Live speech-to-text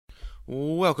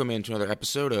Welcome into another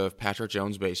episode of Patrick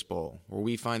Jones Baseball, where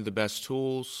we find the best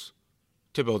tools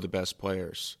to build the best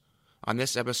players. On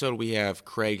this episode, we have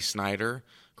Craig Snyder.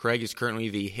 Craig is currently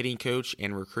the hitting coach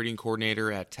and recruiting coordinator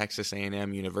at Texas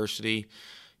A&M University.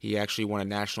 He actually won a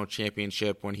national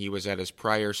championship when he was at his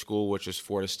prior school, which was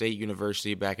Florida State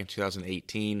University, back in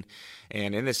 2018.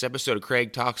 And in this episode,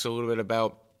 Craig talks a little bit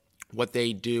about what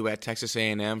they do at Texas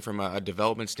A&M from a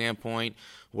development standpoint,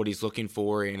 what he's looking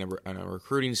for in a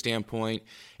recruiting standpoint.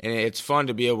 And it's fun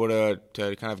to be able to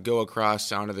kind of go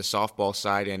across onto the softball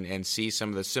side and see some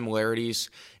of the similarities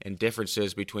and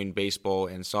differences between baseball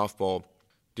and softball.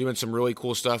 Doing some really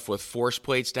cool stuff with force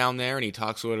plates down there, and he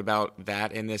talks a little about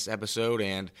that in this episode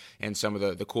and some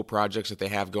of the cool projects that they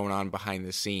have going on behind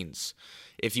the scenes.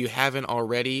 If you haven't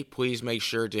already, please make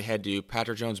sure to head to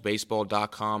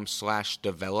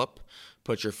patrickjonesbaseball.com/develop.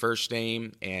 Put your first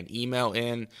name and email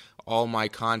in. All my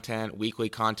content, weekly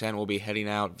content, will be heading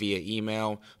out via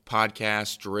email,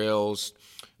 podcasts, drills,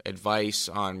 advice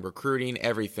on recruiting,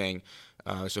 everything.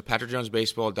 So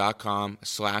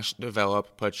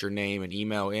patrickjonesbaseball.com/develop. Put your name and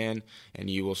email in,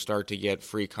 and you will start to get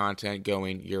free content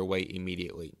going your way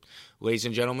immediately. Ladies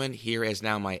and gentlemen, here is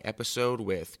now my episode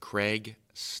with Craig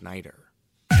Snyder.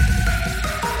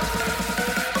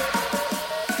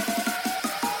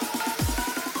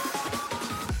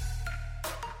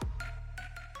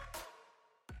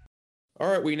 All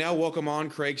right, we now welcome on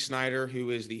Craig Snyder, who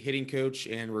is the hitting coach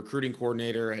and recruiting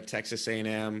coordinator at Texas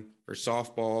A&M for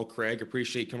softball. Craig,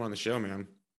 appreciate you coming on the show, man.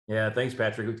 Yeah, thanks,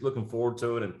 Patrick. Looking forward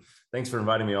to it, and thanks for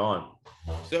inviting me on.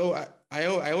 So I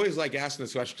always like asking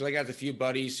this question because I got a few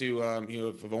buddies who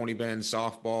have only been in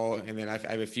softball, and then I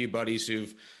have a few buddies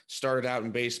who've started out in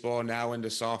baseball, now into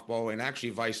softball, and actually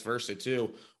vice versa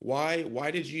too. Why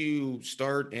did you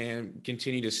start and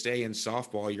continue to stay in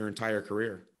softball your entire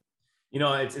career? You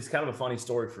know, it's kind of a funny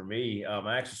story for me.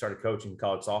 I actually started coaching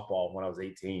college softball when I was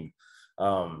 18.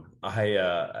 I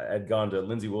had gone to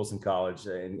Lindsey Wilson College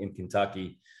in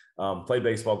Kentucky, played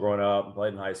baseball growing up,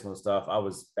 played in high school and stuff. I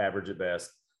was average at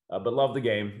best, but loved the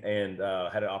game and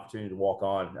had an opportunity to walk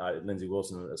on at Lindsey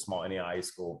Wilson, a small NAIA high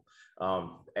school.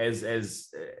 As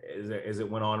it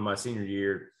went on in my senior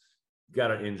year,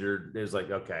 got injured. It was like,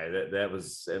 okay, that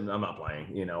was, I'm not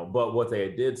playing, but what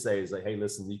they did say is like, hey,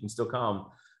 listen, you can still come,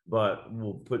 but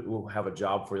we'll have a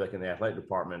job for you, like in the athletic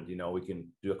department. We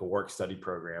can do like a work study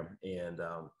program. And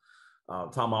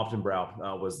Tom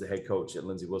Optenbrow was the head coach at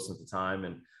Lindsey Wilson at the time,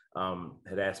 and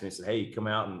had asked me, said, hey, come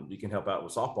out and you can help out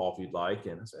with softball if you'd like.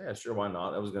 And I said, yeah, sure, why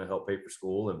not? That was going to help pay for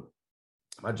school. And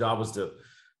my job was to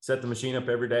set the machine up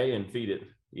every day and feed it.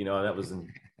 And that was in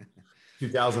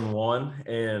 2001.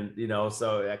 And,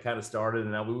 so I kind of started,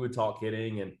 and we would talk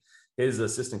hitting, and his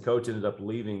assistant coach ended up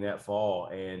leaving that fall,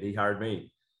 and he hired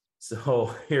me.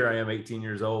 So here I am, 18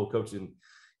 years old, coaching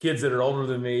kids that are older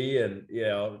than me, and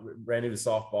ran into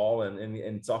softball, and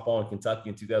softball in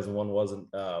Kentucky in 2001 wasn't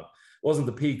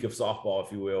the peak of softball,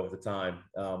 if you will, at the time.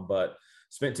 But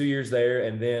spent 2 years there,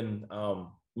 and then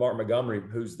Mark Montgomery,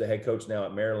 who's the head coach now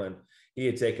at Maryland, he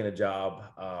had taken a job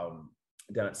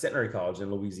down at Centenary College in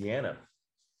Louisiana,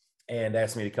 and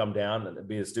asked me to come down and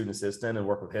be a student assistant and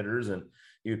work with hitters, and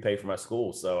he would pay for my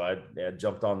school. So I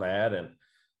jumped on that, and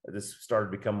this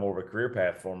started to become more of a career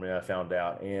path for me, I found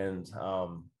out. And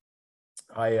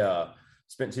I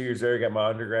spent 2 years there, got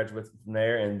my undergraduate from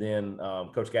there. And then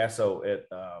Coach Gasso at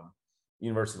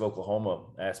University of Oklahoma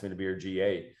asked me to be her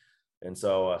GA. And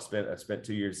so I spent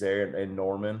 2 years there in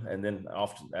Norman. And then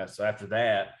so after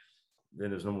that,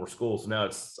 then there's no more school. So now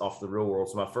it's off the real world.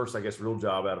 So my first, I guess, real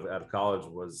job out of college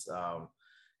was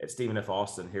at Stephen F.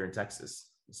 Austin here in Texas.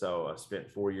 So I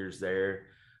spent 4 years there.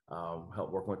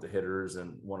 Helped working with the hitters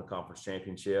and won a conference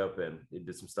championship, and it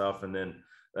did some stuff. And then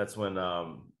that's when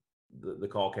the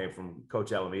call came from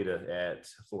Coach Alameda at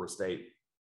Florida State,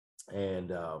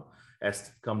 and asked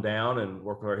to come down and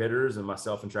work with our hitters. And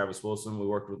myself and Travis Wilson, we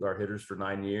worked with our hitters for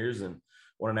 9 years and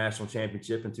won a national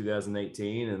championship in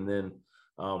 2018. And then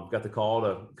got the call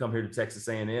to come here to Texas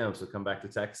A&M, so come back to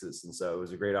Texas. And so it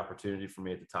was a great opportunity for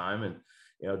me at the time, and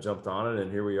jumped on it, and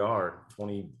here we are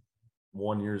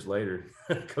 21 years later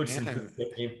coaching the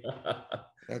team.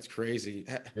 That's crazy.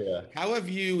 Yeah. How have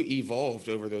you evolved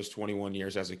over those 21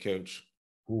 years as a coach?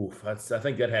 I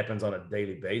think that happens on a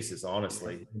daily basis,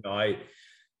 honestly. I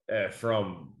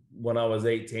from when I was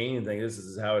 18 and think this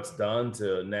is how it's done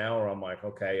to now, where I'm like,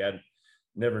 okay, I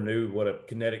never knew what a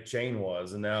kinetic chain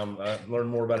was, and now I've learned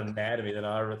more about anatomy than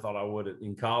I ever thought I would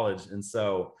in college. And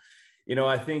so,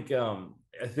 I think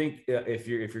if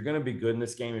you're going to be good in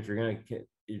this game, if you're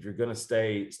going to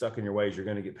stay stuck in your ways, you're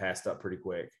going to get passed up pretty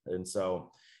quick. And so,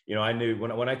 I knew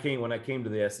when I came to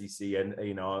the SEC, and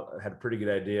I had a pretty good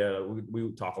idea.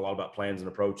 We talk a lot about plans and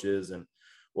approaches and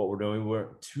what we're doing. We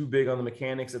weren't too big on the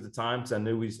mechanics at the time, because I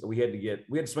knew we had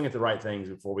to swing at the right things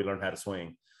before we learned how to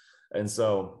swing. And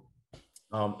so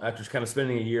after kind of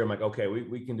spending a year, I'm like, okay,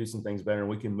 we can do some things better and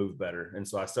we can move better. And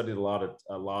so I studied a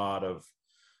lot of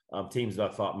teams that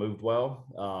I thought moved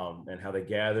well, and how they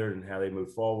gathered and how they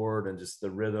moved forward, and just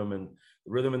the rhythm and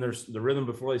the rhythm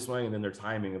before they swing, and then their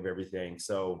timing of everything.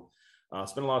 So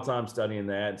spent a lot of time studying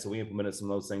that, and so we implemented some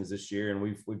of those things this year, and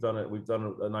we've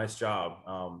done a nice job.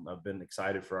 I've been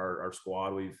excited for our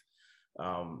squad.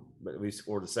 We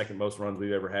scored the second most runs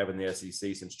we've ever had in the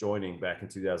SEC since joining back in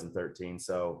 2013.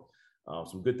 So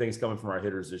some good things coming from our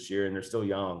hitters this year, and they're still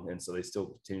young, and so they still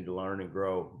continue to learn and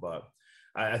grow. But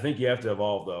I think you have to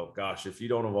evolve, though. Gosh, if you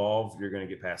don't evolve, you're going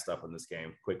to get passed up in this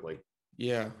game quickly.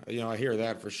 Yeah, I hear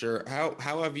that for sure.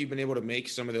 How have you been able to make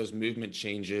some of those movement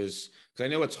changes? Because I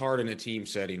know it's hard in a team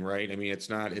setting, right? I mean, it's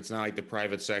not like the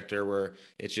private sector where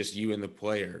it's just you and the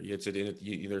player.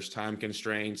 There's time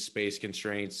constraints, space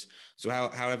constraints. So how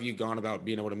have you gone about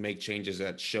being able to make changes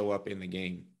that show up in the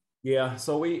game? Yeah,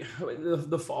 so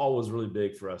the fall was really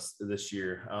big for us this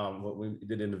year. We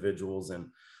did individuals, and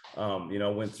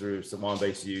went through some on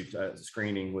base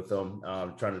screening with them,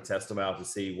 trying to test them out to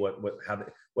see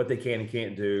what they can and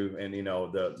can't do, and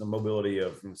the mobility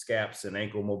of scaps and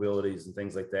ankle mobilities and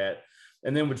things like that,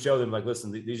 and then would show them, like,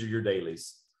 listen, these are your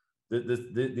dailies.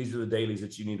 These are the dailies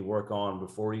that you need to work on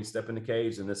before you step in the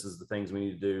cage, and this is the things we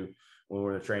need to do when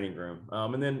we're in a training room.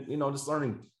 And then just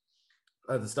learning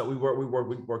the stuff we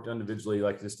worked individually,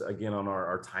 like just again on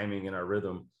our timing and our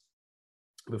rhythm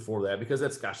before that, because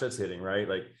that's hitting, right?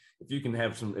 Like if you can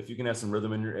have some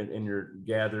rhythm in your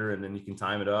gather, and then you can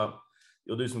time it up,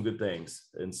 you'll do some good things.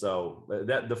 And so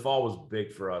that the fall was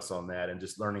big for us on that, and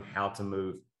just learning how to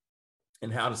move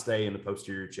and how to stay in the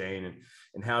posterior chain,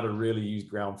 and how to really use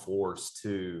ground force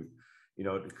to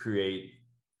create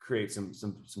some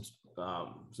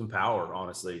power,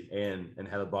 honestly, and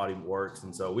how the body works.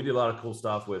 And so we did a lot of cool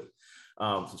stuff with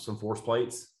some force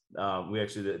plates. We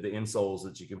actually, the insoles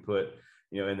that you can put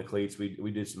in the cleats,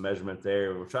 we did some measurement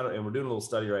there. We're doing a little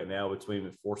study right now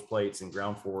between force plates and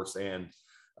ground force and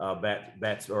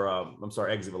exit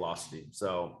velocity.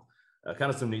 So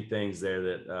kind of some neat things there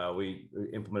that we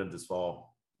implemented this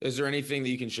fall. Is there anything that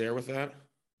you can share with that?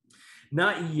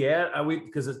 Not yet,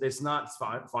 because it's not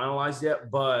finalized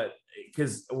yet, but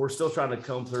because we're still trying to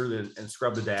comb through and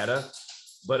scrub the data.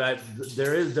 But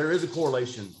there is a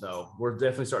correlation, though. We're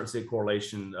definitely starting to see a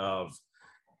correlation of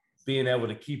being able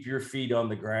to keep your feet on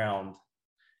the ground,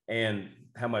 and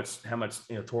how much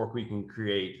torque we can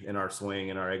create in our swing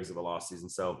and our exit velocities.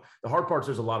 And so the hard part is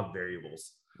there's a lot of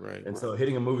variables, right? And so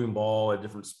hitting a moving ball at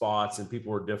different spots, and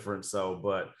people are different. So,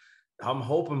 but I'm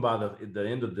hoping by the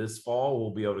end of this fall,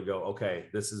 we'll be able to go, okay,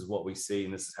 this is what we see,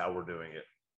 and this is how we're doing it.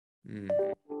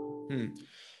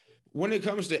 When it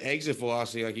comes to exit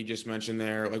velocity, like you just mentioned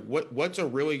there, like what's a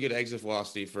really good exit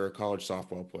velocity for a college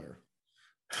softball player?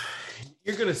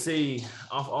 You're going to see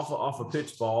off a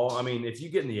pitch ball. I mean, if you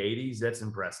get in the 80s, that's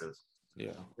impressive.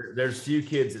 Yeah, there's few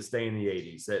kids that stay in the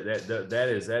 80s.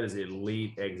 That is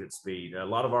elite exit speed. A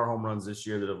lot of our home runs this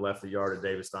year that have left the yard at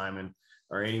Davis Diamond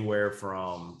are anywhere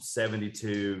from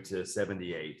 72 to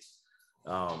 78.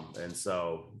 And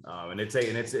so,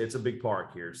 it's a big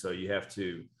park here. So you have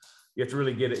to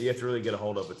really get it. You have to really get a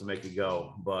hold of it to make it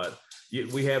go. But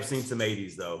we have seen some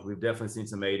 80s, though. We've definitely seen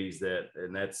some 80s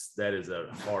that is a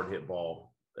hard hit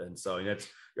ball. And so that's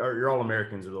your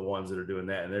All-Americans are the ones that are doing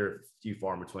that, and they're few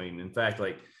far in between. In fact,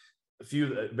 like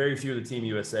very few of the Team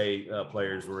USA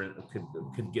players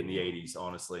could get in the 80s,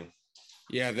 honestly.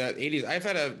 Yeah, that 80s.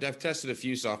 I've tested a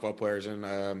few softball players, and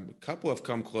a couple have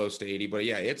come close to 80. But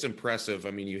yeah, it's impressive.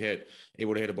 I mean,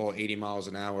 able to hit a ball 80 miles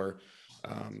an hour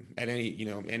at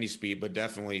any speed, but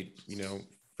definitely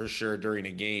for sure during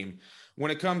a game. When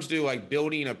it comes to like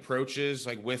building approaches,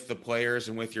 like with the players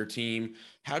and with your team,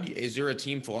 is there a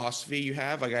team philosophy you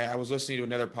have? Like I was listening to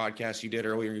another podcast you did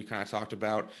earlier, and you kind of talked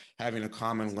about having a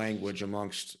common language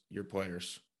amongst your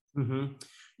players. Mm-hmm.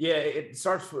 Yeah, it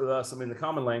starts with us. I mean, the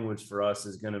common language for us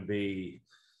is going to be,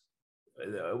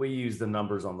 we use the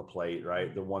numbers on the plate,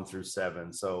 right? The 1 through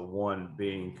 7. So 1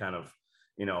 being kind of,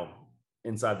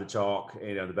 inside the chalk,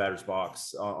 the batter's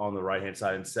box on the right-hand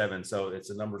side, and 7. So it's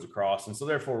the numbers across. And so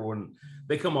therefore, when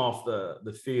they come off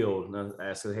the field and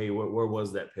ask, hey, where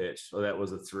was that pitch? Oh, that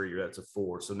was a 3, or that's a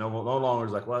 4. So no longer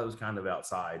is like, well, it was kind of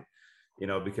outside,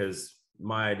 because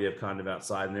my idea of kind of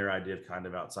outside and their idea of kind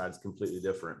of outside is completely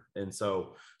different. And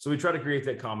so we try to create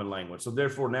that common language. So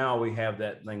therefore now we have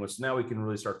that language. Now we can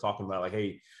really start talking about like,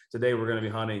 hey, today we're going to be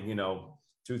hunting,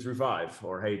 2 2-5,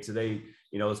 or hey, today,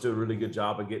 let's do a really good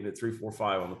job of getting it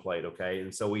 3-4-5 on the plate. Okay.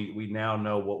 And so we now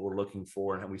know what we're looking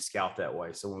for and we scout that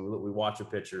way. So when we watch a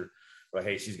pitcher, but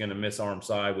hey, she's going to miss arm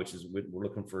side, which is we're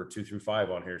looking for 2-5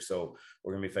 on here. So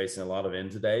we're going to be facing a lot of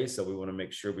end today. So we want to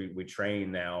make sure we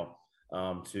train now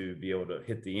to be able to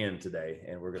hit the end today.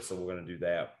 And we're going to do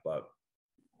that. But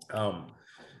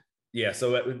yeah,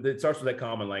 so it starts with that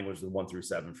common language, the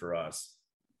 1-7 for us.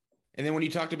 And then when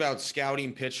you talked about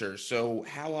scouting pitchers, so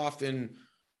how often,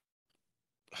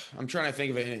 I'm trying to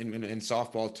think of it in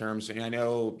softball terms, and I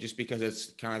know just because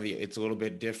it's it's a little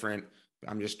bit different,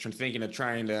 I'm just thinking of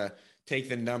trying to take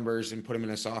the numbers and put them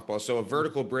in a softball. So a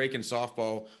vertical break in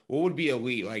softball, what would be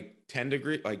elite? Like 10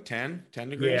 degrees?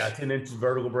 Yeah, 10 inches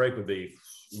vertical break would be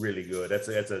really good. That's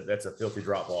a filthy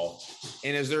drop ball.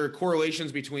 And is there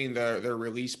correlations between their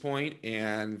release point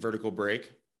and vertical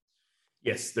break?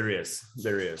 Yes, there is.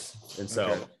 And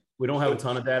so we don't have a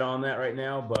ton of data on that right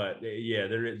now, but yeah,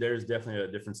 there's definitely a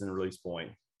difference in the release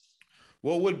point.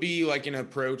 What would be like an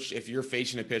approach if you're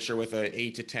facing a pitcher with an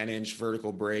 8 to 10 inch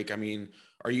vertical break? I mean,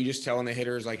 are you just telling the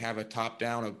hitters like have a top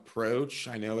down approach?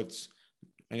 I know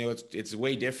it's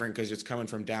way different because it's coming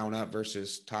from down up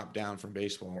versus top down from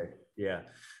baseball. Yeah.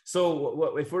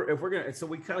 So if we're gonna, so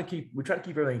we try to keep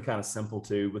everything kind of simple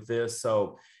too with this.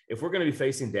 So if we're going to be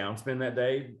facing downspin that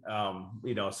day,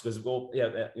 because we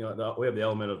have the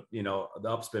element of the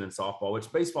upspin in softball,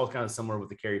 which baseball is kind of similar with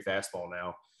the carry fastball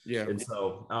now. Yeah. And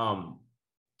so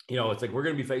it's like we're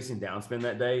going to be facing downspin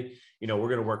that day. We're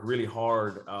going to work really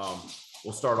hard.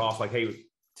 We'll start off like, hey,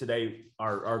 today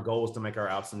our goal is to make our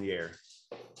outs in the air.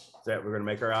 That we're going to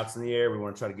make our outs in the air. We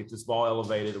want to try to get this ball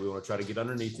elevated. We want to try to get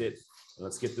underneath it. And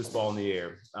let's get this ball in the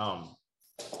air.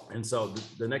 And so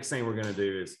the next thing we're going to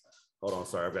do is, hold on,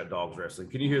 sorry, I've got dogs wrestling.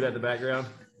 Can you hear that in the background?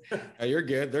 You're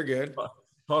good. They're good.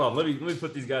 Hold on, let me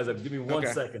put these guys up. Give me 1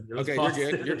 second. Okay,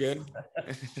 you're good.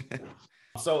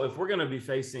 So if we're going to be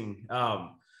facing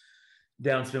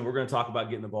downspin, we're going to talk about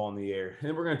getting the ball in the air. And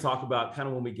then we're going to talk about kind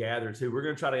of when we gather too, we're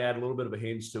going to try to add a little bit of a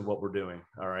hinge to what we're doing.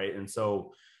 All right. And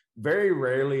so very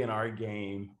rarely in our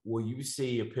game will you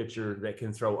see a pitcher that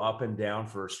can throw up and down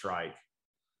for a strike.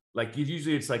 Like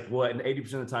usually it's like, and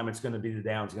 80% of the time it's going to be the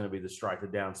down is going to be the strike, the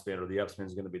down spin, or the upspin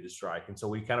is going to be the strike. And so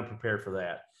we kind of prepare for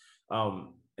that.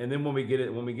 And then when we get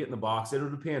in the box, it'll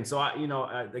depend. So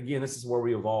again, this is where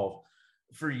we evolve.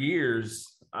 For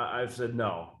years, I've said,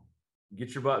 no,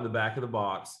 get your butt in the back of the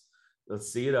box.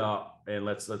 Let's see it up and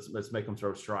let's make them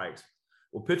throw strikes.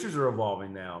 Well, pitchers are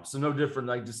evolving now. So no different,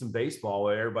 like just in baseball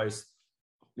where everybody's,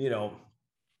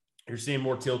 you're seeing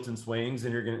more tilt and swings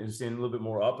and you're seeing a little bit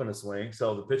more up in a swing.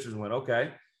 So the pitchers went,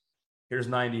 okay, here's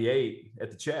 98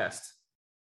 at the chest.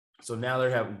 So now they're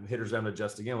having hitters having to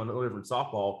adjust again. When over in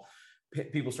softball,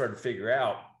 people started to figure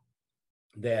out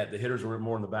that the hitters were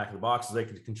more in the back of the box so they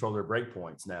could control their break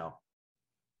points now.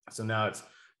 So now it's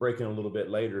breaking a little bit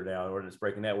later now, or it's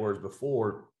breaking that. Whereas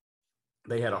before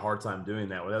they had a hard time doing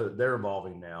that. Well, they're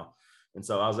evolving now. And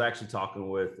so I was actually talking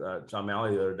with John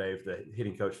Malley the other day, the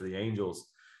hitting coach for the Angels.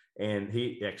 And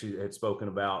he actually had spoken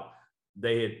about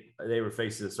they were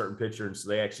facing a certain pitcher. And so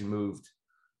they actually moved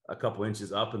a couple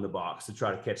inches up in the box to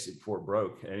try to catch it before it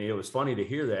broke. And it was funny to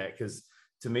hear that because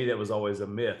to me, that was always a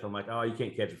myth. I'm like, oh, you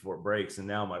can't catch it before it breaks. And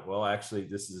now I'm like, well, actually,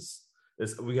 this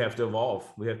we have to evolve.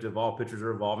 We have to evolve. Pitchers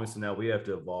are evolving. So now we have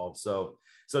to evolve. So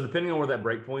depending on where that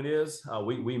break point is,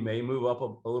 we may move up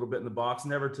a little bit in the box,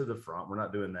 never to the front. We're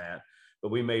not doing that. But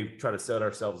we may try to set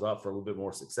ourselves up for a little bit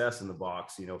more success in the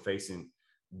box, facing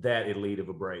that elite of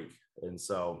a break. And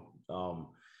so, and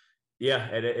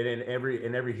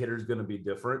every hitter is going to be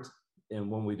different.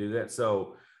 And when we do that,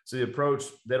 so the approach,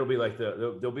 that'll be like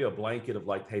there'll be a blanket of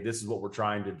like, hey, this is what we're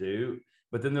trying to do.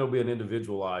 But then there'll be an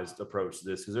individualized approach to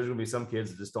this because there's going to be some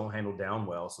kids that just don't handle down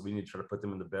well. So we need to try to put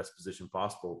them in the best position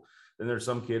possible. Then there's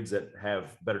some kids that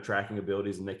have better tracking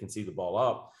abilities and they can see the ball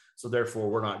up. So therefore,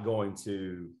 we're not going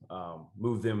to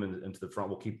move them into the front.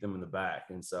 We'll keep them in the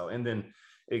back. And then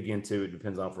again, too, it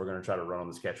depends on if we're going to try to run on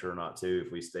this catcher or not, too,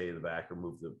 if we stay in the back or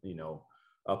move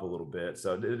up a little bit.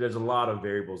 So there's a lot of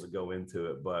variables that go into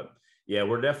it. But yeah,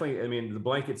 we're definitely, the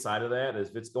blanket side of that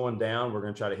is if it's going down, we're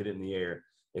going to try to hit it in the air.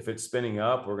 If it's spinning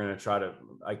up, we're going to try to,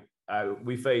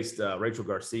 we faced Rachel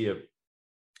Garcia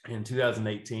in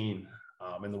 2018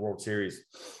 in the World Series.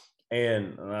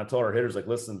 And I told our hitters, like,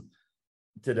 listen,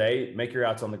 today, make your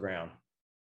outs on the ground.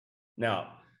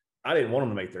 Now, I didn't want them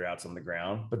to make their outs on the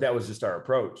ground, but that was just our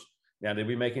approach. Now, did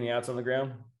we make any outs on the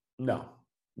ground? No,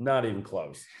 not even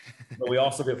close. But we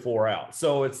also get 4 out.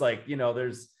 So it's like,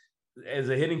 there's, as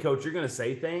a hitting coach, you're going to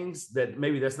say things that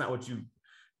maybe that's not what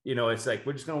it's like,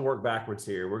 we're just going to work backwards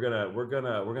here. We're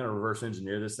going to reverse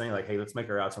engineer this thing. Like, hey, let's make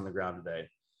our outs on the ground today.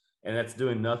 and that's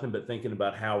doing nothing but thinking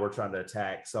about how we're trying to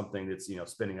attack something that's,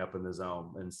 spinning up in the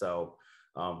zone. And so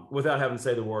without having to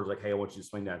say the words like, hey, I want you to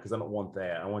swing down, because I don't want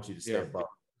that. I want you to stay above.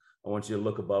 I want you to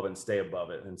look above it and stay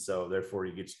above it. And so therefore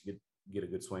you get a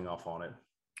good swing off on it.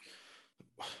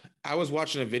 I was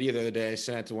watching a video the other day. I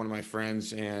sent it to one of my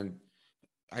friends, and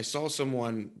I saw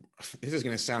someone, this is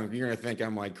going to sound, you're going to think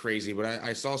I'm like crazy, but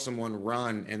I saw someone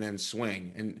run and then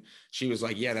swing. And she was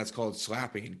like, yeah, that's called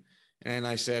slapping. And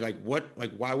I said, like, what,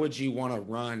 like, why would you want to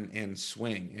run and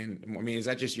swing? And I mean, is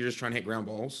that just, you're just trying to hit ground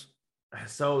balls?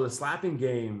 So the slapping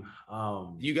game,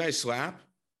 you guys slap?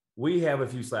 We have a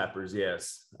few slappers.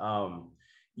 Yes.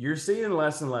 You're seeing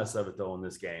less and less of it though in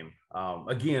this game.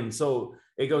 Again, so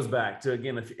it goes back to,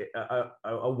 again, if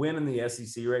a win in the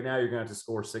SEC right now, you're going to have to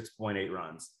score 6.8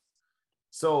 runs.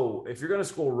 So if you're going to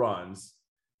score runs,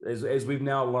 as we've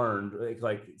now learned,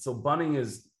 so bunting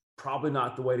is probably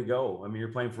not the way to go. I mean,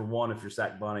 you're playing for one if you're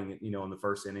sack bunting, in the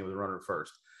first inning with a runner at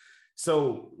first.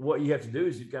 So what you have to do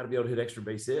is you've got to be able to hit extra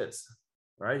base hits,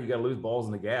 right? You got to lose balls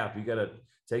in the gap. You got to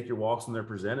take your walks when they're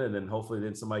presented, and hopefully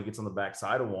then somebody gets on the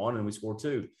backside of one and we score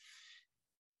two.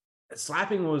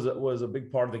 Slapping was a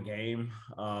big part of the game,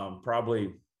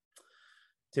 probably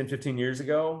 10, 15 years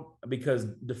ago, because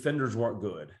defenders weren't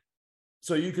good.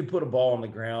 So you could put a ball on the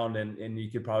ground and you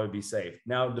could probably be safe.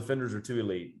 Now defenders are too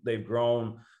elite. They've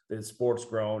grown, the sport's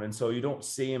grown, and so you don't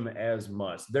see them as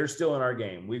much. They're still in our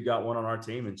game. We've got one on our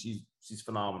team, and she's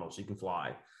phenomenal. She can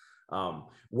fly.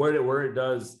 Where it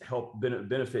does help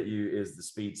benefit you is the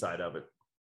speed side of it.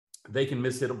 They can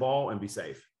miss hit a ball and be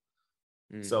safe.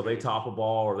 Mm-hmm. So they top a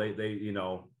ball, or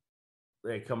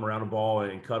they come around a ball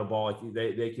and cut a ball.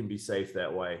 They can be safe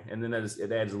that way. And then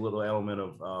it adds a little element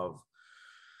of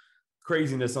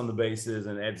craziness on the bases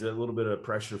and adds a little bit of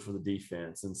pressure for the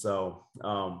defense. And so,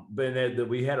 but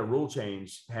we had a rule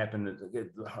change happen.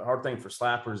 The hard thing for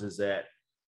slappers is that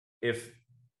if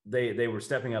they were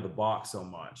stepping out of the box so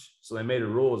much, so they made a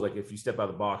rule is like, if you step out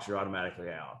of the box, you're automatically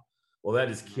out. Well, that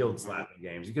has killed slapping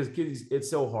games, because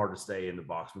it's so hard to stay in the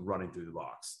box when running through the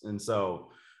box. And so,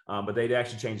 but they'd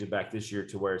actually changed it back this year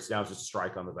to where it's now just a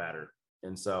strike on the batter.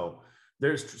 And so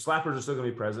slappers are still going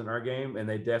to be present in our game, and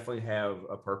they definitely have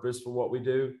a purpose for what we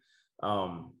do.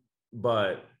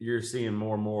 But you're seeing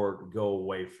more and more go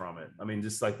away from it. I mean,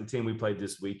 just like the team we played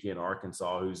this weekend,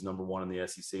 Arkansas, who's number one in the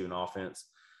SEC in offense.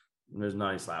 There's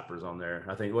 90 slappers on there.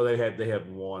 I think, well, they have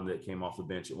one that came off the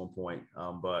bench at one point,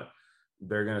 but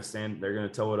they're going to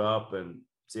toe it up and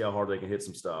see how hard they can hit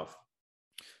some stuff.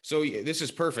 So this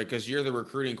is perfect, because you're the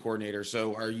recruiting coordinator.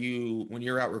 So when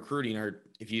you're out recruiting, or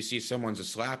if you see someone's a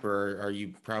slapper, are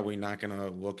you probably not going to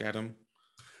look at them?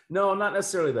 No, not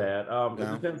necessarily that. No?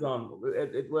 It depends on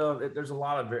there's a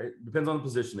lot of it depends on the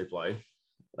position they play.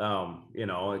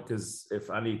 Because if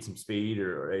I need some speed,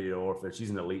 or if she's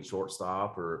an elite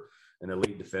shortstop or an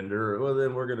elite defender, well,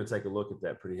 then we're going to take a look at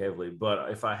that pretty heavily. But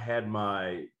if I had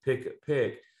my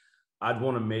pick, I'd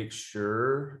want to make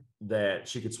sure that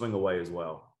she could swing away as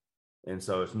well. And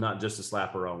so it's not just a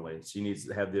slapper only. She needs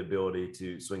to have the ability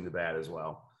to swing the bat as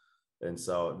well. And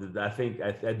so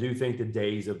I do think the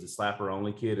days of the slapper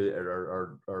only kid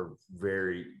are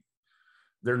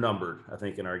they're numbered, I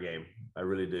think, in our game. I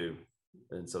really do.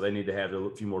 And so they need to have a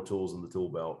few more tools in the tool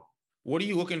belt. What are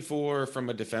you looking for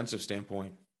from a defensive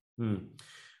standpoint?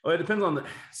 Well, it depends on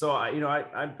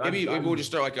maybe we'll just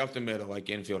start like up the middle, like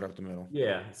infield up the middle.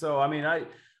 Yeah. So, I mean, I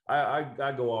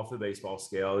go off the baseball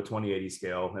scale, the 20/80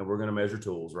 scale, and we're going to measure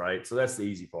tools, right? So that's the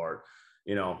easy part,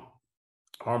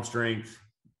 arm strength,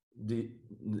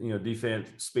 defense,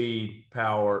 speed,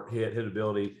 power, hit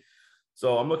ability.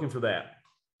 So I'm looking for that,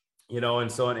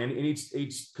 and so and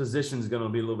each position is going to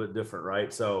be a little bit different,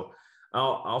 right? So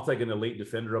I'll take an elite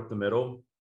defender up the middle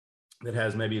that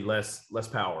has maybe less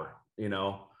power,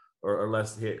 or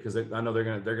less hit, because I know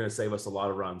they're gonna save us a lot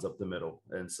of runs up the middle.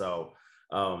 And so,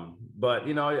 but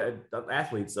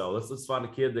athletes though, let's find a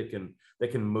kid that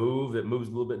can move, that moves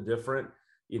a little bit different,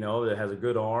 that has a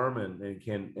good arm and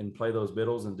can play those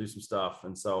middles and do some stuff.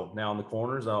 And so now in the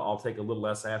corners, I'll take a little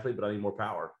less athlete, but I need more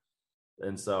power.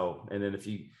 And so, and then if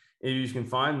you can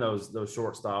find those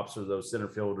shortstops or those center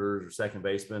fielders or second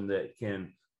basemen that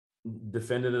can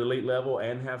defend at an elite level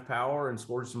and have power and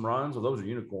score some runs, well, those are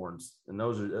unicorns, and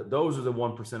those are the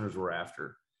 1%ers we're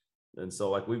after. And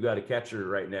so, like, we've got a catcher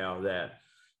right now that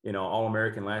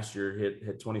All-American last year,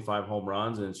 hit 25 home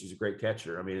runs, and she's a great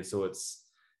catcher. I mean, so it's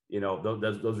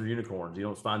those are unicorns. You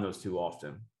don't find those too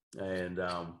often. And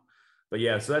but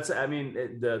yeah, so that's, I mean,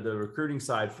 the recruiting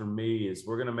side for me is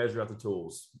we're going to measure out the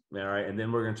tools, all right, and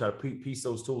then we're going to try to piece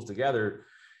those tools together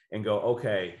and go,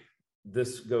 okay,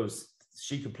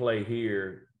 she could play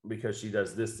here because she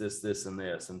does this, and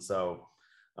this. And so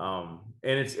And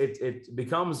it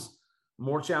becomes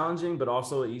more challenging, but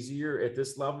also easier at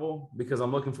this level because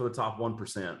I'm looking for the top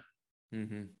 1%.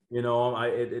 Mm-hmm.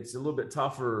 It's a little bit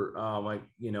tougher,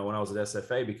 when I was at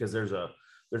SFA, because there's a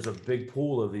big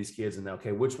pool of these kids, and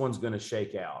okay, which one's going to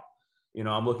shake out?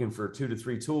 I'm looking for 2 to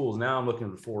 3 tools. Now I'm looking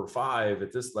for 4 or 5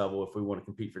 at this level if we want to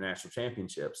compete for national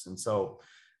championships. And so,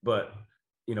 but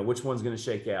which one's going to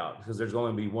shake out? Because there's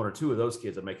going to be 1 or 2 of those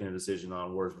kids I'm making a decision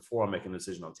on, whereas before I'm making a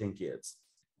decision on 10 kids.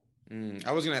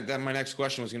 My next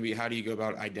question was going to be, how do you go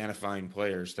about identifying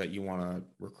players that you want to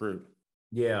recruit?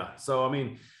 Yeah. So,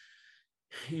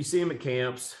 you see them at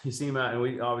camps, you see them out, and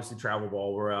we obviously travel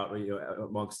ball. We're out,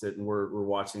 amongst it, and we're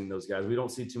watching those guys. We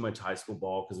don't see too much high school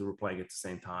ball because we're playing at the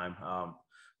same time.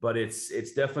 But it's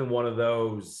definitely one of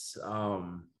those.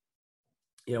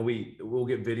 We'll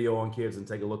get video on kids and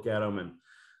take a look at them,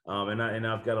 and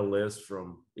I've got a list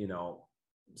from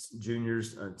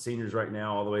juniors and seniors right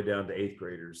now all the way down to 8th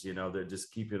graders. That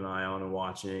just keeping an eye on and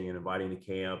watching and inviting to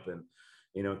camp, and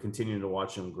continuing to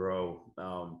watch them grow.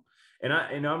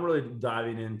 And I'm really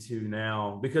diving into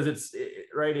now because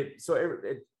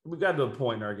we got to a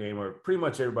point in our game where pretty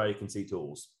much everybody can see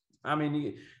tools.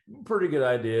 Pretty good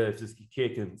idea if this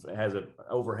kid has an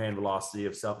overhand velocity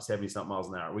of 70-something miles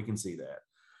an hour. We can see that.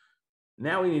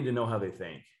 Now we need to know how they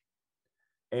think.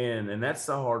 And that's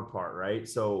the hard part, right?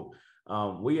 So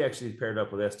we actually paired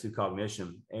up with S2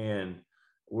 Cognition, and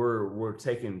we're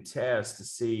taking tests to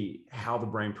see how the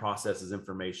brain processes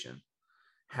information,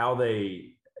 how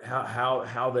they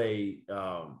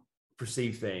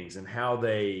perceive things, and how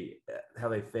they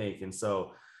think. And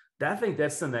so I think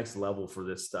that's the next level for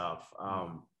this stuff,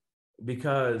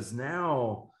 because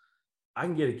now I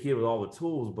can get a kid with all the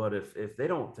tools, but if they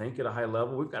don't think at a high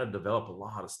level, we've got to develop a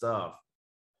lot of stuff.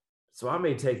 So I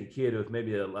may take a kid with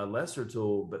maybe a lesser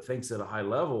tool, but thinks at a high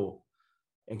level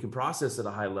and can process at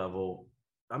a high level.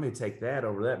 I may take that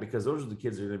over that, because those are the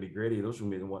kids that are going to be gritty. Those are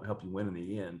going to be the ones help you win in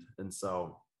the end. And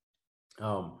so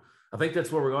I think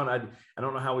that's where we're going. I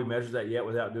don't know how we measure that yet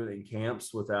without doing it in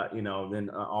camps, without, then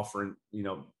offering,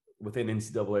 within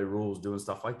NCAA rules, doing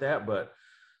stuff like that. But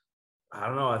I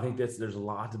don't know. I think there's a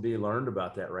lot to be learned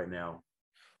about that right now.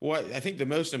 Well, I think the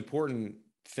most important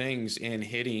things in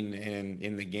hitting and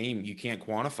in the game, you can't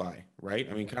quantify, right?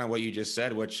 Kind of what you just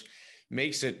said, which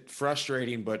makes it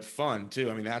frustrating, but fun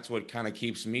too. That's what kind of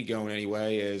keeps me going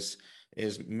anyway, is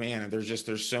man,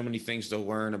 there's so many things to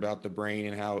learn about the brain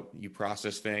and how you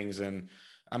process things. And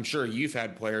I'm sure you've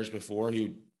had players before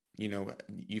who,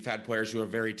 you've had players who are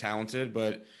very talented,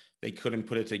 but they couldn't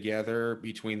put it together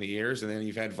between the ears. And then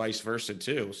you've had vice versa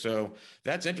too. So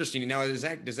that's interesting. Now, does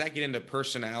that get into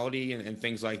personality and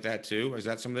things like that too? Is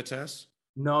that some of the tests?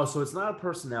 No, so it's not a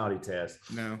personality test.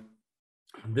 No.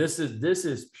 This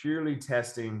is purely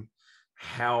testing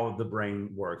how the brain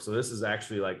works. So this is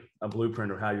actually like a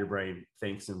blueprint of how your brain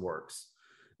thinks and works.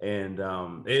 And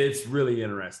it's really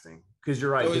interesting because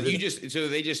you're right. So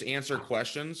they just answer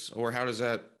questions, or how does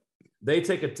that? They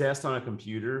take a test on a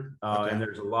computer, and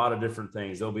there's a lot of different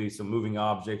things. There'll be some moving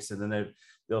objects, and then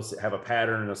they'll have a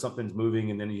pattern, and something's moving,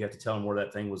 and then you have to tell them where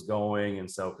that thing was going. And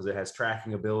so, because it has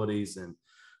tracking abilities, and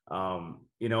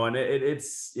and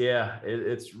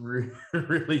it's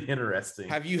really interesting.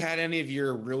 Have you had any of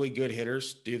your really good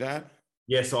hitters do that?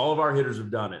 Yes, all of our hitters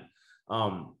have done it,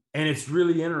 and it's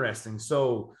really interesting.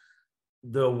 So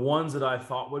the ones that I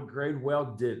thought would grade well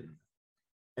didn't.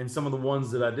 And some of the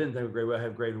ones that I didn't think would grade well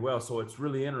have graded well. So it's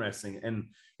really interesting. And,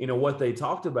 what they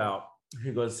talked about,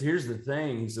 he goes, here's the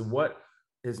thing. He said, what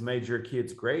has made your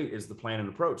kids great is the plan and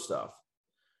approach stuff.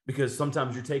 Because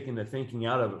sometimes you're taking the thinking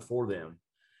out of it for them.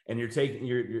 And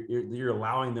you're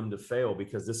allowing them to fail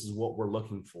because this is what we're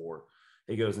looking for.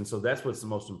 He goes, and so that's what's the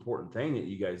most important thing that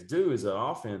you guys do as an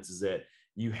offense, is that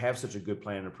you have such a good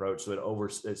plan and approach. So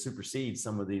it supersedes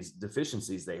some of these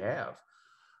deficiencies they have.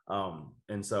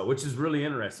 And so, which is really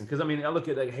interesting because, I look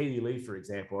at like Haley Lee, for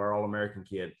example, our All-American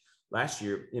kid last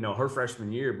year, her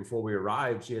freshman year before we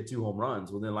arrived, she had 2 home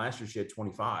runs. Well, then last year she had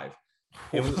 25.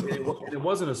 It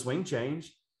wasn't a swing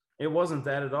change. It wasn't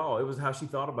that at all. It was how she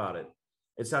thought about it.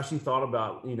 It's how she thought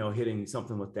about, hitting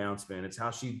something with downspin. It's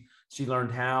how she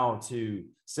learned how to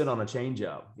sit on a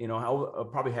changeup, how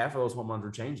probably half of those home runs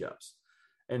were changeups.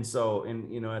 And so,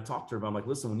 I talked to her about, I'm like,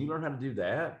 listen, when you learn how to do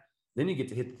that, then you get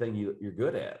to hit the thing you're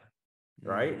good at,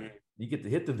 right? Mm-hmm. You get to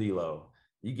hit the velo.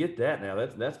 You get that now.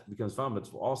 That becomes fun. But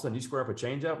all of a sudden, you square up a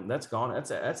changeup, and that's gone.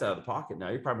 That's out of the pocket now.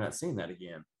 You're probably not seeing that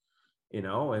again,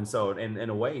 And so,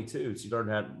 and away too. She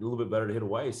learned how a little bit better to hit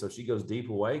away. So she goes deep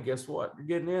away. Guess what? You're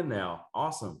getting in now.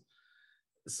 Awesome.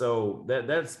 So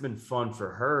that's been fun for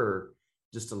her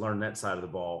just to learn that side of the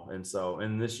ball. And so,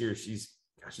 and this year she's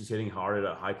gosh, she's hitting hard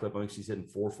at a high clip. I think she's hitting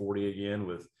 440 again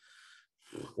with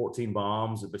 14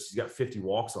 bombs, but she's got 50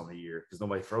 walks on the year because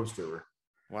nobody throws to her.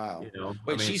 Wow. You know, I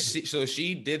Wait, mean, so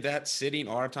she did that sitting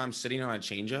all the time, sitting on a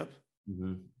changeup?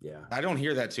 yeah. I don't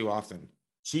hear that too often.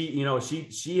 She had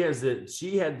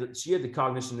the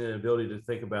cognition and ability to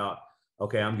think about,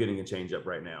 okay, I'm getting a changeup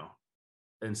right now.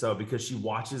 And so because she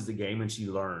watches the game and she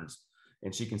learns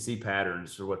and she can see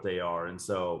patterns for what they are. And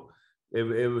so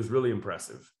it was really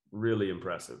impressive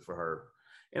for her.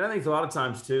 And I think a lot of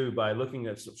times too, by looking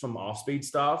at some off-speed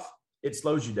stuff, it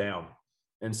slows you down.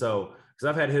 And so, because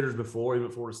I've had hitters before, even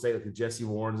at Florida State, like the Jesse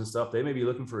Warrens and stuff, they may be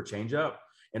looking for a changeup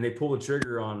and they pull the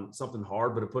trigger on something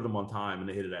hard, but it put them on time and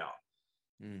they hit it out.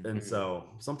 Mm-hmm. And so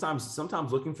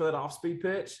sometimes looking for that off-speed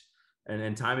pitch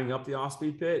and timing up the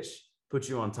off-speed pitch puts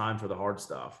you on time for the hard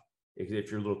stuff if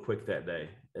you're a little quick that day.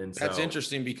 And that's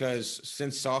interesting because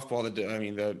since softball,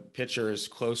 the pitcher is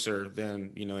closer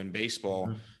than, in baseball,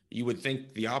 mm-hmm. you would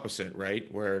think the opposite, right?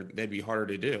 Where they'd be harder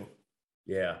to do.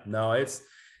 Yeah, no,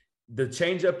 the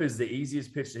changeup is the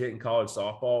easiest pitch to hit in college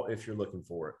softball if you're looking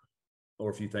for it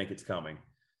or if you think it's coming.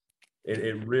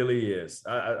 It really is.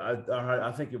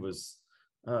 I think it was,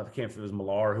 I can't remember if it was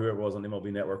Millar or whoever it was on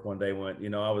MLB Network one day went,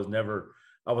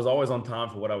 I was always on time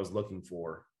for what I was looking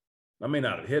for. I may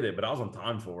not have hit it, but I was on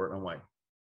time for it. And I'm like,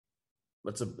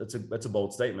 that's a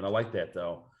bold statement. I like that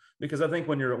though, because I think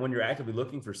when you're actively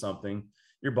looking for something,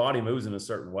 your body moves in a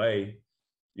certain way.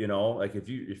 Like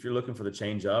if you're looking for the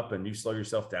change up and you slow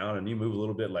yourself down and you move a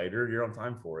little bit later, you're on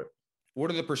time for it. What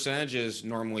are the percentages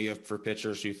normally for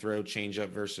pitchers who throw change up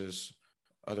versus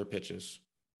other pitches?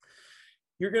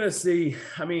 You're going to see,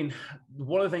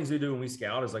 one of the things we do when we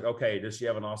scout is like, okay, does she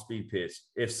have an off-speed pitch?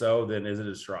 If so, then is it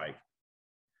a strike?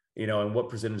 And what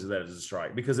percentage of that is a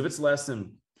strike? Because if it's less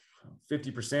than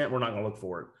 50%, we're not going to look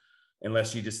for it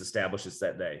unless you just establish it's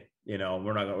that day. We're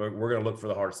going to look for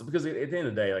the hardest, because at the end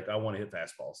of the day, like, I want to hit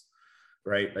fastballs,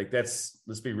 right? Like let's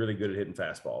be really good at hitting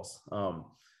fastballs.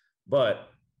 But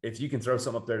if you can throw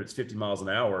something up there that's 50 miles an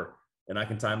hour and I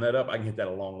can time that up, I can hit that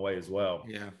a long way as well.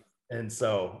 Yeah. And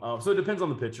so, so it depends on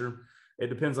the pitcher. It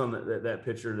depends on that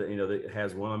pitcher that, that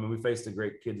has one. We faced a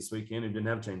great kid this weekend who didn't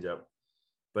have a changeup,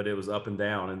 but it was up and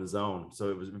down in the zone.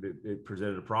 So it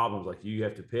presented a problem. Like, you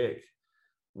have to pick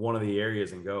one of the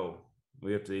areas and go.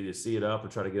 We have to either see it up or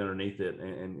try to get underneath it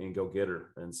and go get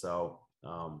her. And so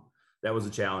that was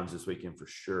a challenge this weekend for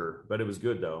sure. But it was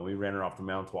good though. We ran her off the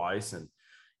mound twice. And,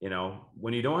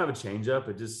 when you don't have a changeup,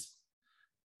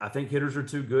 I think hitters are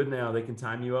too good now. They can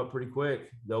time you up pretty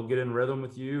quick. They'll get in rhythm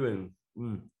with you, and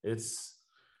it's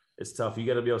tough. You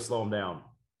got to be able to slow them down.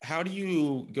 How do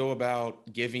you go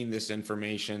about giving this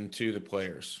information to the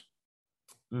players?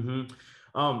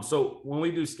 Mm-hmm. So when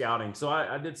we do scouting, so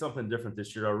I did something different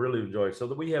this year. I really enjoyed. So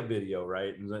that we have video,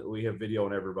 right? And we have video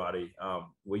on everybody.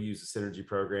 We use the Synergy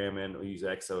program and we use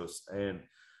Exos. And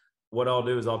what I'll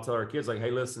do is I'll tell our kids, like,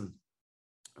 hey, listen,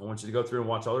 I want you to go through and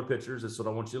watch all their pictures. That's what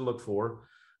I want you to look for.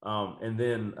 And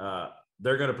then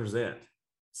they're going to present.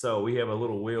 So we have a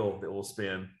little wheel that will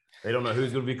spin. They don't know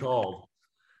who's going to be called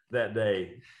that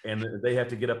day, and they have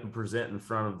to get up and present in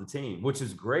front of the team, which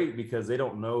is great because they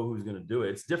don't know who's going to do it.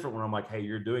 It's different when I'm like, hey,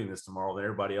 you're doing this tomorrow, then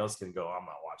everybody else can go, I'm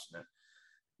not watching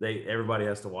it. Everybody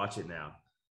has to watch it now.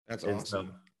 That's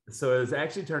awesome. So it's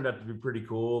actually turned out to be pretty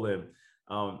cool.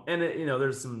 And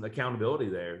there's some accountability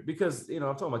there because, I'm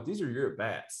talking like, these are your at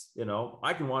bats.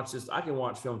 I can watch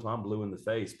film till I'm blue in the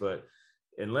face, but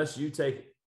unless you take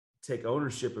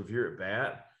ownership of your at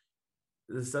bat,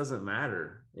 this doesn't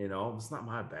matter. It's not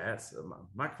my bats.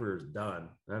 My career is done.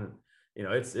 And,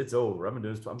 it's over. I've been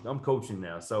doing this. I'm coaching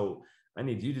now. So I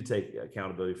need you to take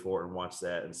accountability for it and watch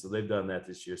that. And so they've done that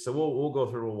this year. So we'll go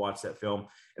through, we'll watch that film,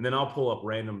 and then I'll pull up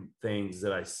random things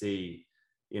that I see,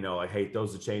 like, hey,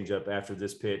 those to change up after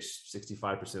this pitch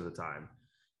 65% of the time,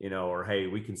 or, hey,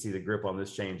 we can see the grip on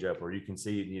this change up, or you can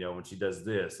see, when she does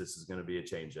this is going to be a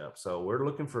change up. So we're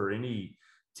looking for any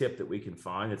tip that we can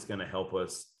find that's going to help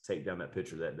us take down that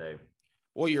pitcher that day.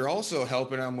 Well, you're also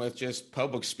helping them with just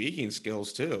public speaking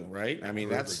skills too, right?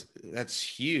 That's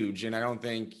huge. And I don't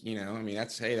think,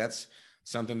 that's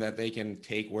something that they can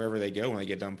take wherever they go when they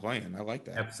get done playing. I like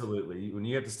that. Absolutely. When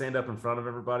you have to stand up in front of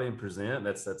everybody and present,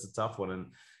 that's a tough one.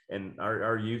 And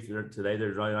our youth today,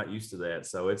 they're really not used to that.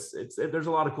 So there's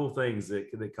a lot of cool things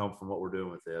that come from what we're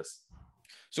doing with this.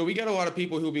 So we got a lot of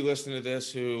people who'll be listening to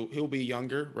this who'll be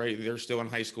younger, right? They're still in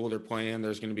high school, they're playing,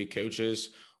 there's going to be coaches.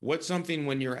 What's something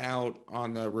when you're out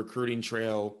on the recruiting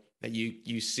trail that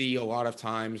you see a lot of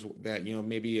times that,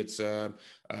 maybe it's a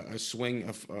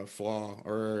swing, a flaw,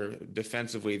 or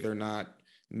defensively they're not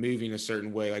moving a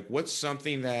certain way? Like, what's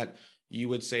something that you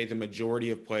would say the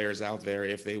majority of players out there,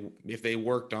 if they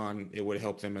worked on, it would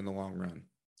help them in the long run?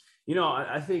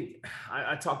 I think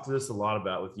I talk to this a lot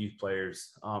about with youth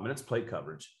players, and it's plate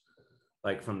coverage,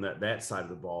 like from that side of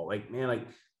the ball. Like, man, like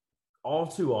all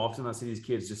too often I see these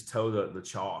kids just toe the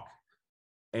chalk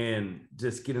and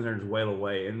just get in there and just wail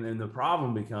away. And the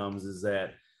problem becomes is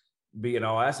that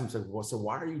I'll ask them, well, so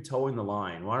why are you towing the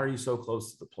line? Why are you so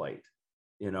close to the plate?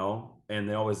 And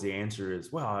the answer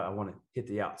is, well, I want to hit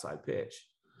the outside pitch.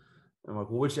 I'm like,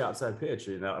 well, which outside pitch?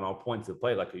 And I'll point to the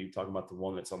plate. Like, are you talking about the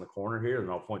one that's on the corner here? And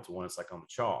I'll point to one that's like on the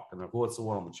chalk. And they're like, well, what's the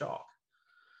one on the chalk?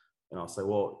 And I'll say,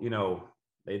 well,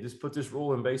 they just put this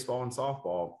rule in baseball and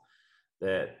softball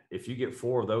that if you get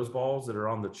 4 of those balls that are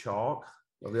on the chalk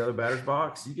of the other batter's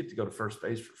box, you get to go to first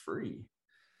base for free.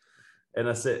 And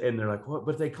I said, and they're like, what?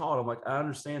 But they call it. I'm like, I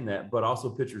understand that, but also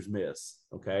pitchers miss.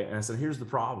 Okay. And I said, here's the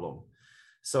problem.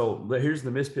 So here's the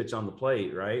missed pitch on the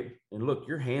plate, right? And look,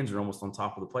 your hands are almost on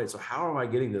top of the plate. So how am I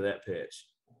getting to that pitch?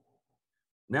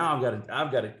 Now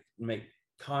I've got to make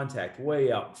contact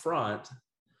way out front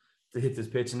to hit this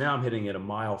pitch. And now I'm hitting it a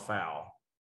mile foul.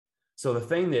 So the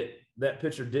thing that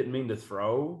pitcher didn't mean to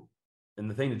throw, and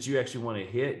the thing that you actually want to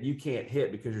hit, you can't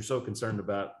hit because you're so concerned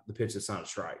about the pitch that's not a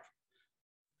strike.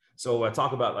 So I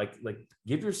talk about like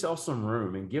give yourself some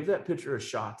room and give that pitcher a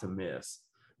shot to miss.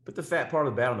 Put the fat part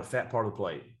of the bat on the fat part of the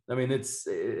plate. I mean, it's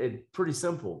pretty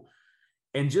simple.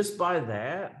 And just by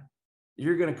that,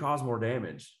 you're going to cause more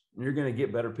damage. You're going to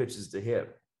get better pitches to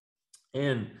hit.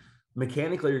 And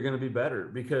mechanically, you're going to be better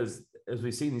because as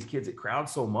we see these kids that crowd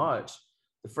so much,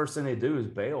 the first thing they do is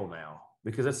bail now,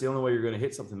 because that's the only way you're going to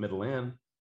hit something middle in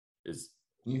is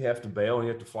you have to bail and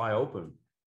you have to fly open.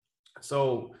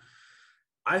 So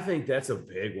I think that's a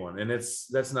big one. And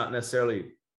that's not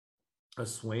necessarily a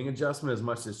swing adjustment as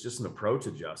much as just an approach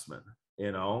adjustment,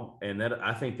 and that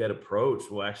I think that approach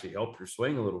will actually help your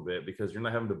swing a little bit because you're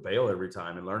not having to bail every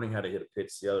time, and learning how to hit a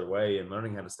pitch the other way and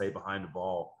learning how to stay behind the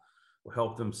ball will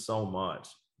help them so much.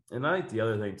 And I think the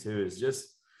other thing too is just,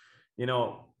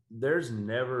 there's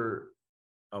never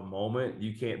a moment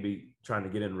you can't be trying to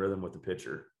get in rhythm with the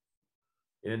pitcher,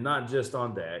 and not just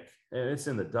on deck. And it's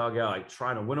in the dugout, like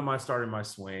trying to, when am I starting my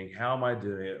swing? How am I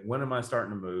doing it? When am I starting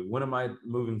to move? When am I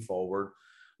moving forward?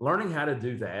 Learning how to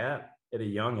do that at a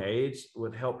young age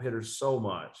would help hitters so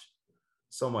much,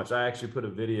 so much. I actually put a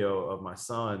video of my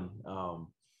son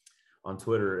on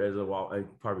Twitter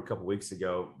probably a couple of weeks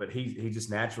ago, but he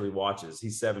just naturally watches.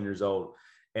 He's 7 years old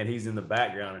and he's in the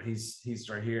background and he's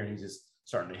right here and he's just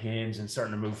starting to hinge and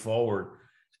starting to move forward.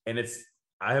 And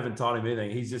I haven't taught him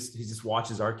anything. He just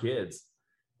watches our kids.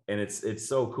 And it's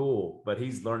so cool, but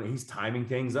he's learning, he's timing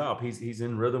things up. He's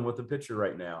in rhythm with the pitcher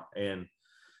right now. And,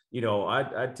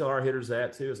 I tell our hitters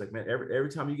that too. It's like, man, every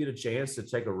time you get a chance to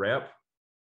take a rep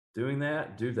doing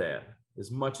that, do that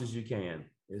as much as you can.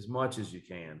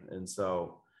 And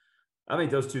so I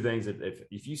think those two things,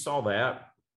 if you saw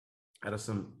that out of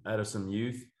some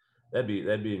youth, that'd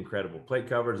be incredible. Plate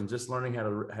coverage and just learning how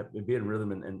to be in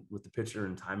rhythm and with the pitcher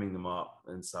and timing them up.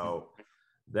 And so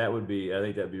I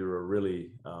think that'd be a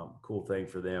really cool thing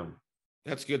for them.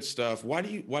 That's good stuff. Why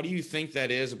do you think that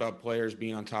is about players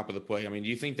being on top of the plate? I mean, do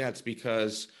you think that's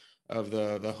because of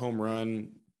the home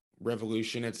run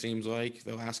revolution? It seems like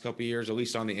the last couple of years, at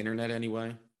least on the internet,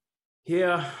 anyway.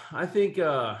 Yeah, I think.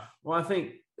 I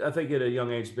think at a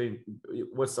young age,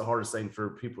 what's the hardest thing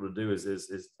for people to do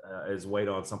is wait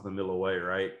on something middle away,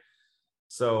 right?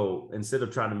 So instead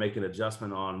of trying to make an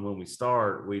adjustment on when we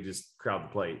start, we just crowd the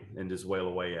plate and just wail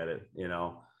away at it,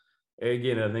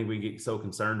 Again, I think we get so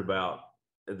concerned about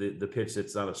the pitch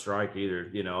that's not a strike either,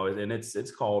 and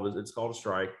it's called a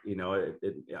strike,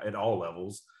 at all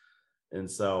levels. And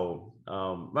so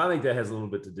I think that has a little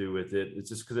bit to do with it. It's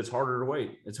just because it's harder to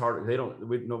wait. It's hard.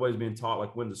 Nobody's being taught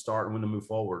like when to start and when to move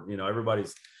forward.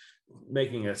 Everybody's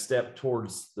making a step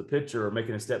towards the pitcher or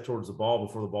making a step towards the ball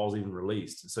before the ball's even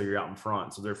released. So you're out in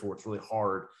front. So therefore it's really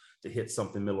hard to hit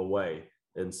something middle away.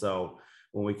 And so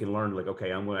when we can learn like,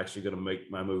 okay, I'm actually going to make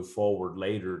my move forward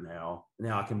later now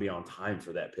I can be on time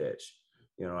for that pitch.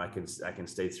 I can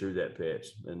stay through that pitch.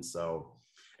 And so,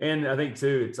 and I think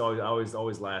too, it's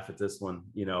always laugh at this one,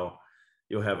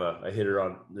 you'll have a hitter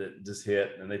on that just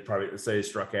hit and they probably say they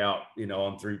struck out,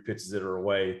 on 3 pitches that are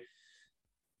away.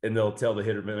 And they'll tell the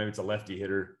hitter, maybe it's a lefty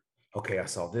hitter, okay, I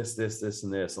saw this,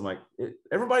 and this. I'm like,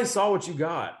 everybody saw what you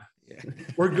got. Yeah.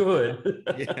 We're good.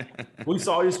 Yeah. We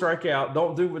saw you strike out.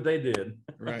 Don't do what they did.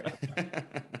 Right.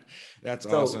 That's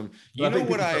awesome. You know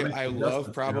what I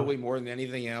love probably more than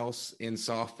anything else in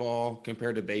softball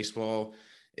compared to baseball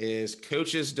is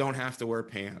coaches don't have to wear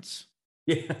pants.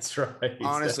 Yeah, that's right.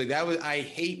 Honestly, I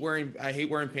hate wearing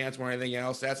pants more than anything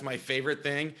else. That's my favorite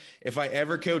thing. If I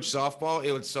ever coach softball,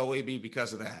 it would solely be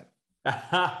because of that.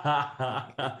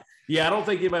 Yeah, I don't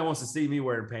think anybody wants to see me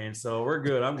wearing pants, so we're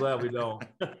good. I'm glad we don't.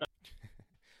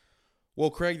 Well,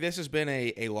 Craig, this has been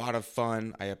a lot of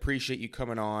fun. I appreciate you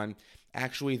coming on.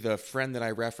 Actually, the friend that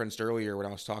I referenced earlier when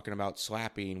I was talking about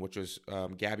slapping, which was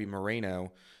Gabby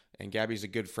Moreno, and Gabby's a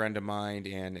good friend of mine,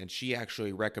 and she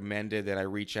actually recommended that I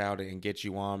reach out and get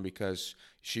you on because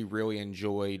she really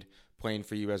enjoyed playing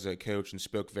for you as a coach and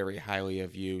spoke very highly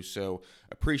of you. So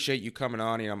appreciate you coming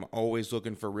on, and I'm always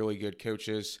looking for really good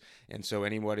coaches. And so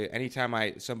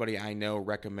anytime somebody I know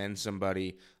recommends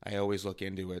somebody, I always look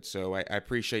into it. So I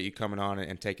appreciate you coming on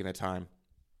and taking the time.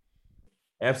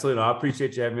 Absolutely. No, I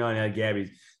appreciate you having me on. Yeah,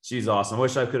 Gabby, she's awesome. I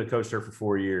wish I could have coached her for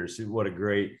 4 years. What a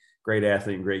great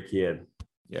athlete and great kid.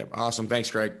 Yeah, awesome.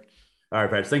 Thanks, Craig. All right,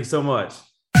 Patrick. Thanks so much.